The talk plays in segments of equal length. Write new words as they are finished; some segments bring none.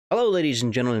Hello ladies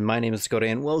and gentlemen, my name is Dakota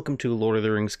and welcome to Lord of the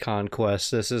Rings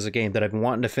Conquest. This is a game that I've been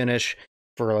wanting to finish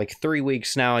for like 3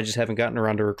 weeks now. I just haven't gotten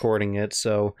around to recording it,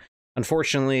 so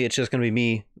unfortunately it's just going to be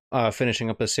me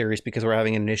finishing up this series because we're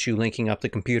having an issue linking up the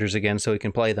computers again so we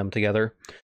can play them together.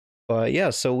 But yeah,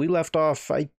 so we left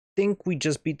off, I think we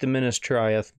just beat the Minas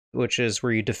Tirith, which is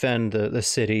where you defend the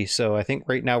city, so I think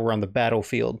right now we're on the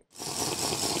battlefield.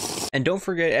 And don't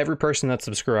forget, every person that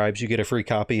subscribes, you get a free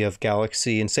copy of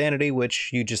Galaxy Insanity, which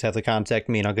you just have to contact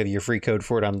me and I'll give you a free code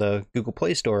for it on the Google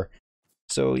Play Store.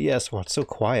 So yes, well, it's so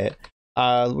quiet.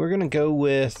 We're gonna go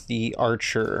with the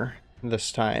Archer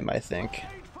this time, I think.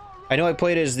 I know I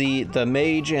played as the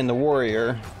Mage and the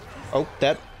Warrior. Oh,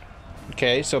 that...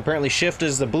 Okay, so apparently Shift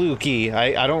is the blue key.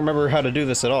 I don't remember how to do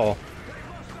this at all.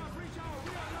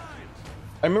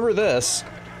 I remember this.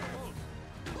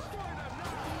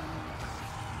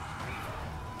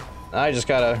 I just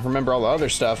gotta remember all the other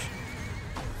stuff.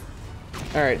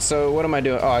 Alright, so what am I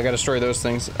doing? Oh, I gotta destroy those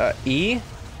things. E?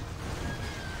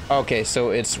 Okay, so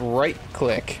it's right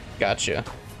click. Gotcha.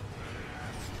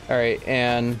 Alright,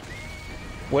 and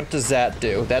what does that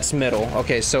do? That's middle.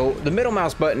 Okay, so the middle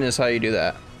mouse button is how you do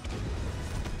that.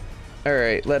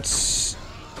 Alright, let's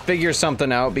figure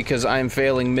something out because I'm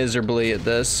failing miserably at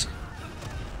this.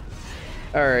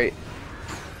 Alright.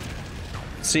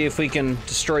 See if we can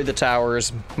destroy the tower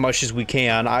as much as we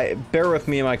can. Bear with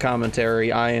me in my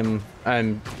commentary. I'm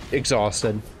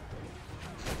exhausted.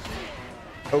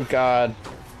 Oh god.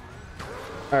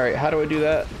 Alright, how do I do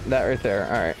that? That right there.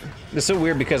 Alright. It's so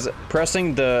weird because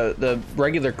pressing the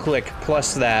regular click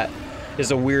plus that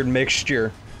is a weird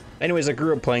mixture. Anyways, I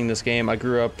grew up playing this game. I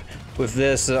grew up with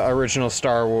this original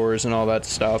Star Wars and all that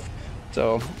stuff.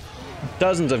 So,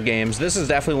 dozens of games. This is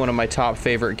definitely one of my top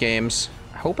favorite games.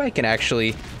 I hope I can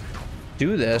actually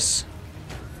do this.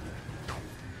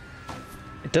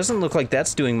 It doesn't look like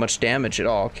that's doing much damage at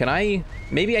all. Can I...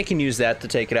 Maybe I can use that to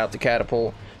take it out the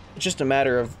catapult. It's just a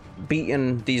matter of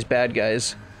beating these bad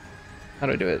guys. How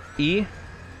do I do it? E?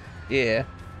 Yeah.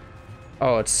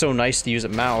 Oh, it's so nice to use a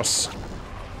mouse.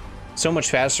 So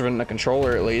much faster than the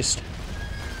controller, at least.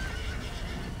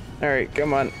 Alright,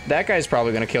 come on. That guy's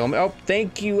probably gonna kill me. Oh,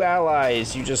 thank you,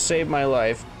 allies. You just saved my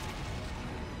life.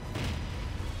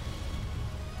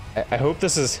 I hope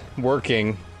this is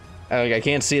working. I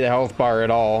can't see the health bar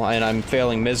at all, and I'm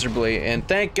failing miserably. And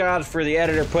thank God for the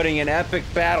editor putting in epic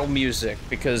battle music,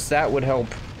 because that would help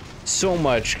so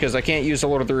much, because I can't use the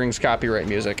Lord of the Rings copyright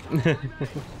music.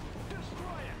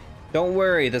 Don't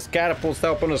worry, this catapult's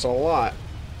helping us a lot.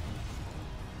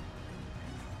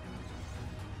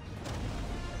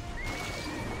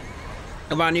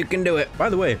 Come on, you can do it. By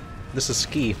the way, this is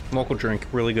Ski, local drink,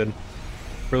 really good.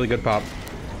 Really good pop.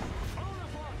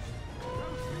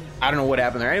 I don't know what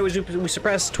happened there. Anyways, we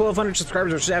surpassed 1,200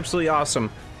 subscribers, which is absolutely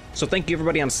awesome. So thank you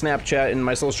everybody on Snapchat and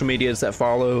my social medias that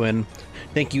follow, and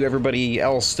thank you everybody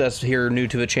else that's here new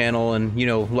to the channel and, you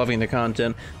know, loving the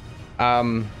content.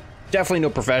 Definitely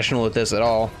no professional at this at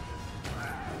all.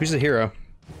 Who's the hero?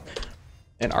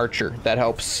 An archer. That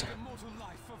helps.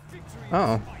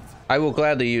 Oh. I will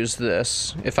gladly use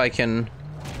this if I can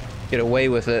get away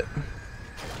with it.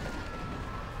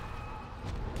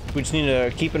 We just need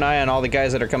to keep an eye on all the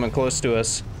guys that are coming close to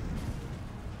us.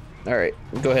 Alright,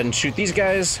 go ahead and shoot these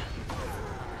guys.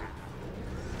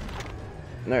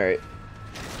 Alright.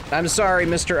 I'm sorry,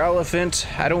 Mr. Elephant.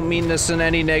 I don't mean this in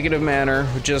any negative manner.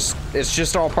 It's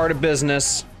just all part of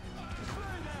business.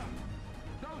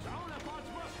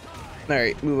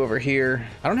 Alright, move over here.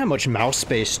 I don't have much mouse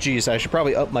space. Jeez, I should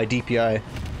probably up my DPI.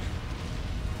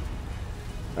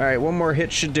 Alright, one more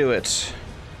hit should do it.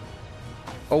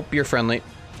 Oh, you're friendly.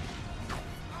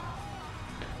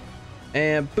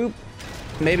 And boop.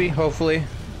 Maybe, hopefully.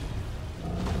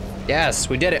 Yes,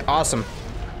 we did it. Awesome.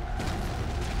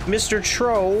 Mr.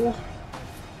 Troll.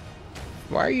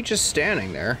 Why are you just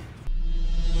standing there?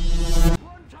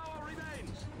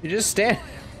 You just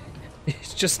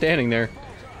He's just standing there.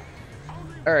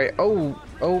 Alright, oh,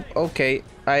 okay.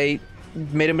 I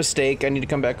made a mistake. I need to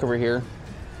come back over here.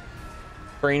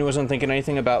 Brain wasn't thinking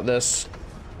anything about this.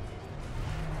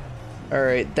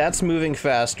 Alright, that's moving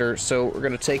faster, so we're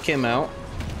gonna take him out.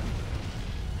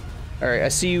 Alright, I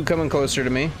see you coming closer to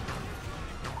me.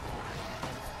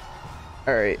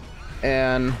 Alright,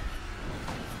 and...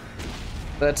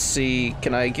 let's see,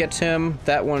 can I get him?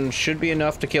 That one should be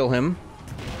enough to kill him.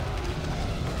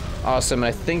 Awesome,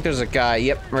 I think there's a guy,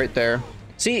 yep, right there.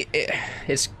 See,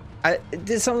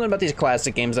 there's something about these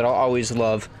classic games that I'll always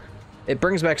love. It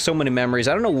brings back so many memories.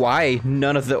 I don't know why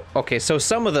none of the... Okay, so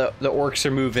some of the orcs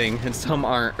are moving and some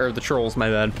aren't, or the trolls, my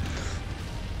bad.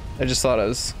 I just thought it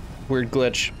was a weird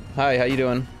glitch. Hi, how you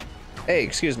doing? Hey,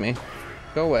 excuse me.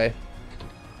 Go away.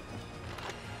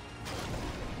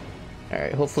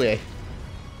 Alright, hopefully I...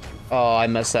 Oh, I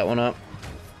messed that one up.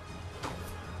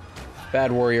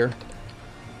 Bad warrior.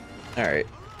 Alright,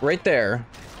 right there.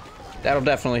 That'll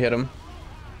definitely hit him.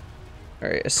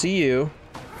 Alright, I see you.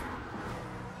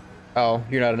 Oh,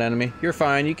 you're not an enemy. You're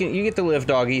fine. You get the live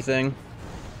doggy thing.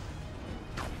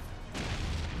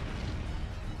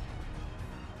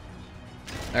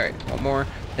 Alright, one more.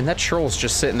 And that troll's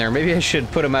just sitting there. Maybe I should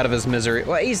put him out of his misery.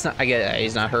 Well, he's not, I get it,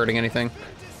 he's not hurting anything.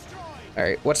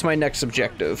 Alright, what's my next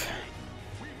objective?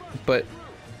 But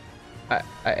I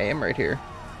am right here.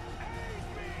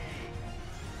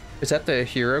 Is that the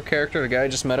hero character, the guy I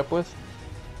just met up with?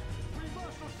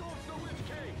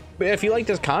 But if you like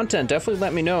this content, definitely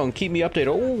let me know and keep me updated.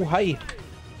 Oh, hi.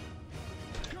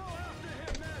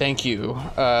 Thank you.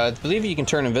 I believe you can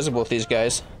turn invisible with these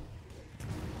guys.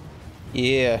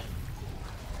 Yeah.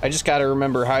 I just gotta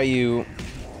remember how you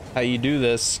do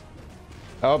this.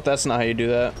 Oh, that's not how you do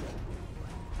that.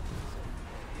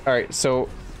 Alright, so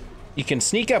you can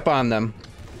sneak up on them.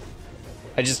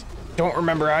 I just don't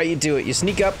remember how you do it. You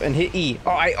sneak up and hit E.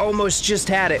 Oh, I almost just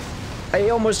had it. I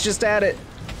almost just had it.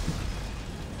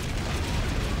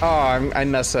 Oh, I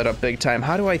messed that up big time.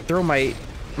 How do I throw my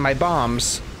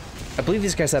bombs? I believe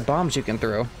these guys have bombs you can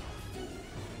throw.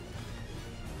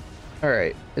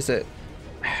 Alright, is it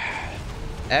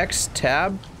X,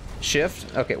 tab,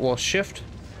 shift? Okay, well, shift.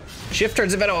 Shift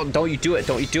turns invisible. Don't you do it,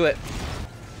 don't you do it.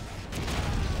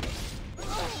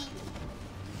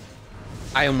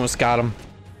 I almost got him.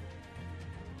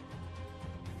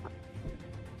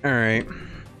 Alright.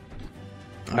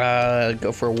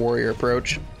 Go for a warrior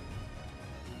approach.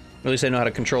 At least I know how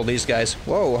to control these guys.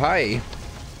 Whoa, hi.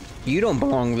 You don't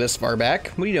belong this far back.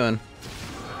 What are you doing?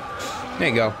 There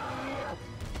you go.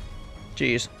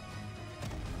 Jeez.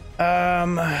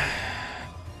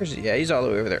 Where's he? Yeah, he's all the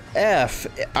way over there. F.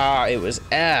 Ah, it was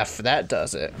F. That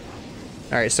does it.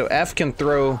 Alright, so F can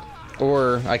throw,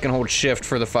 or I can hold shift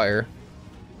for the fire.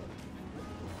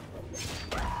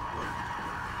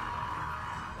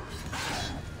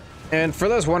 And for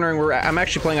those wondering, I'm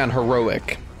actually playing on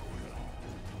heroic.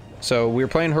 So we were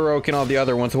playing heroic and all the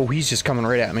other ones. Oh, he's just coming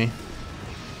right at me.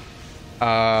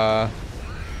 Yeah,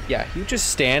 you just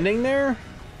standing there?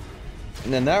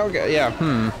 And then that would go, yeah,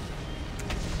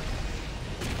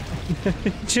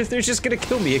 they're just gonna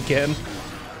kill me again.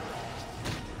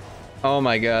 Oh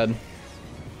my god.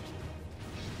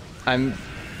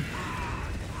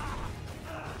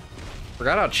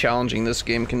 Forgot how challenging this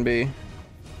game can be.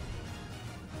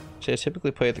 See, I typically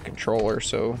play the controller,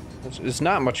 so it's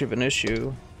not much of an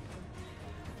issue.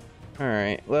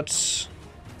 Alright, let's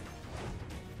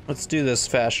do this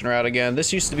fashion route again.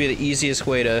 This used to be the easiest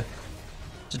way to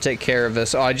take care of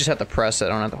this. Oh, I just have to press it, I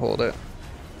don't have to hold it.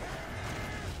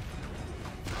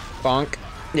 Bonk.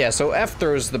 Yeah, so F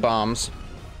throws the bombs.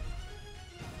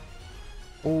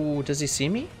 Oh, does he see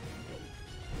me?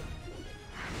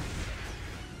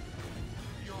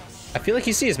 I feel like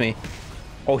he sees me.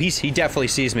 Oh, he definitely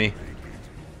sees me.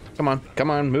 Come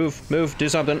on, move, do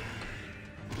something.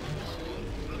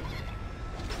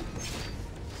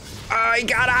 Oh, he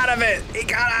got out of it! He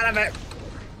got out of it!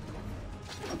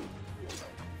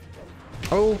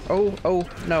 Oh,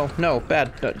 no,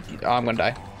 bad. Oh, I'm gonna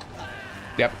die.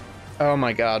 Yep. Oh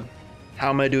my god. How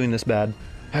am I doing this bad?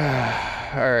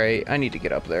 Alright, I need to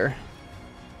get up there.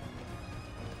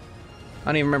 I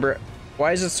don't even remember.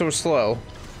 Why is it so slow?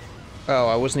 Oh,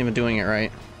 I wasn't even doing it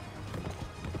right.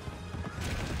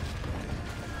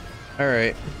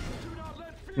 Alright.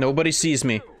 Nobody sees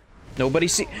me. How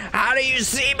do you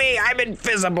see me? I'm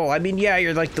invisible. I mean, yeah,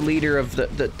 you're like the leader of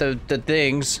the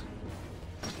things.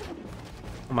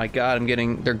 Oh my god,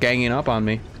 they're ganging up on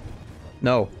me.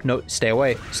 No, stay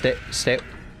away. Stay.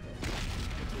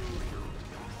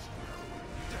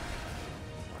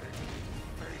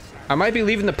 I might be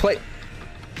leaving the plate.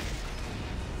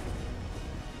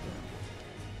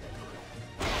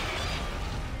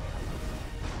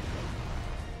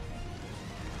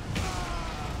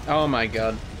 Oh my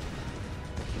god.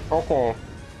 Okay.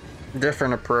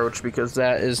 Different approach, because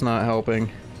that is not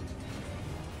helping.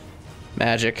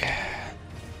 Magic.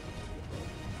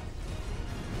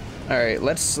 Alright,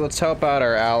 let's help out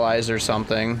our allies or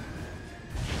something.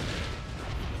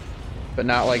 But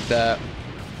not like that.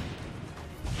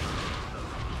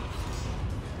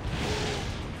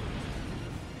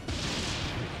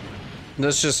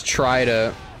 Let's just try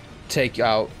to take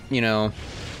out, you know,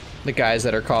 the guys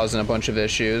that are causing a bunch of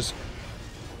issues.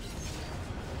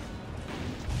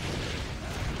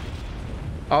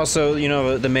 Also, you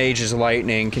know, the mage's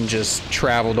lightning can just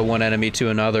travel to one enemy to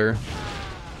another.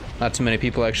 Not too many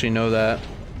people actually know that.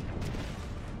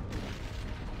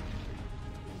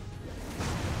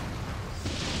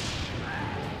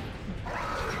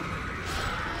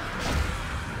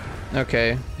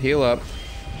 Okay, heal up.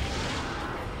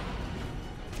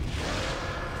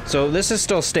 So this is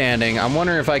still standing. I'm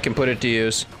wondering if I can put it to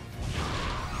use.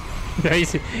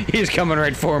 he's coming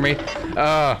right for me.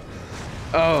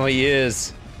 Oh, he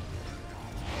is.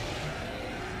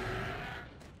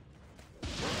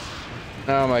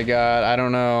 Oh my god, I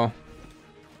don't know.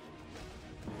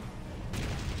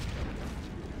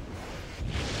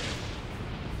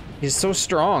 He's so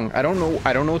strong. I don't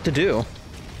know what to do.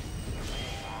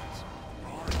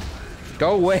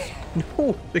 Go away.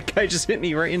 No, the guy just hit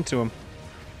me right into him.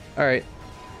 All right.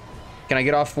 Can I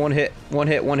get off one hit? One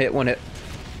hit.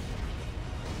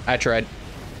 I tried.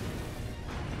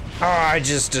 Oh, I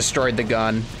just destroyed the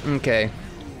gun. Okay.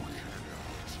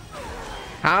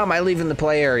 How am I leaving the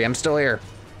play area? I'm still here.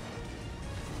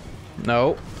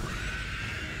 No.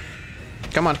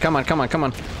 Come on.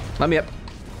 Let me up.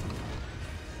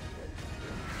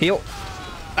 Heal.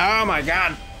 Oh my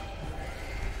god.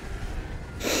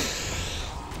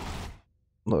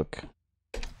 Look.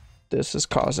 This is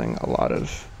causing a lot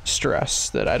of stress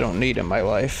that I don't need in my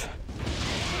life.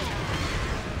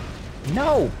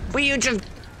 No! Will you just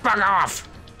fuck off?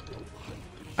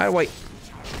 Wait.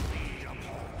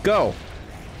 Go.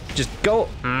 Just go.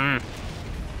 Come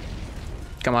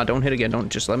on, don't hit again. Don't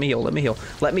just let me heal. Let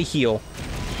me heal.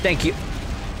 Thank you.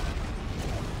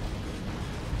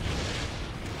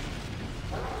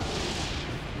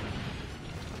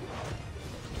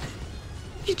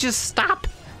 You just stop.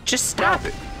 Just stop.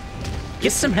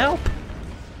 Get some help.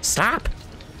 Stop.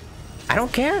 I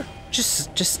don't care.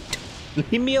 Just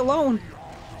leave me alone.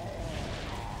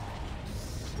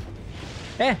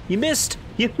 Eh, you missed.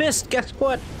 You missed. Guess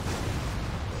what?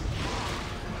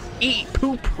 Eat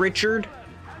poop, Richard.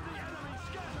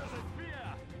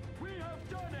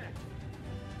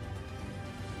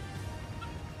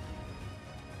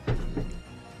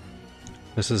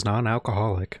 This is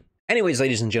non-alcoholic. Anyways,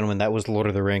 ladies and gentlemen, that was Lord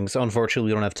of the Rings. Unfortunately,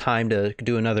 we don't have time to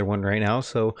do another one right now,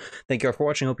 so thank you all for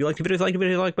watching. Hope you liked the video. If you liked the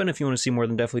video, hit the like button. If you want to see more,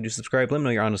 then definitely do subscribe. Let me know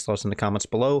your honest thoughts in the comments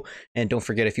below. And don't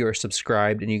forget, if you are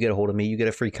subscribed and you get a hold of me, you get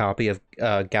a free copy of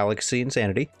Galaxy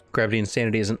Insanity. Gravity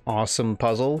Insanity is an awesome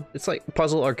puzzle. It's like a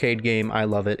puzzle arcade game. I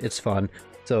love it. It's fun.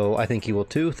 So I think you will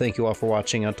too. Thank you all for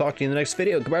watching. I'll talk to you in the next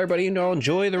video. Goodbye, everybody, and all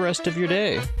enjoy the rest of your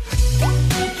day.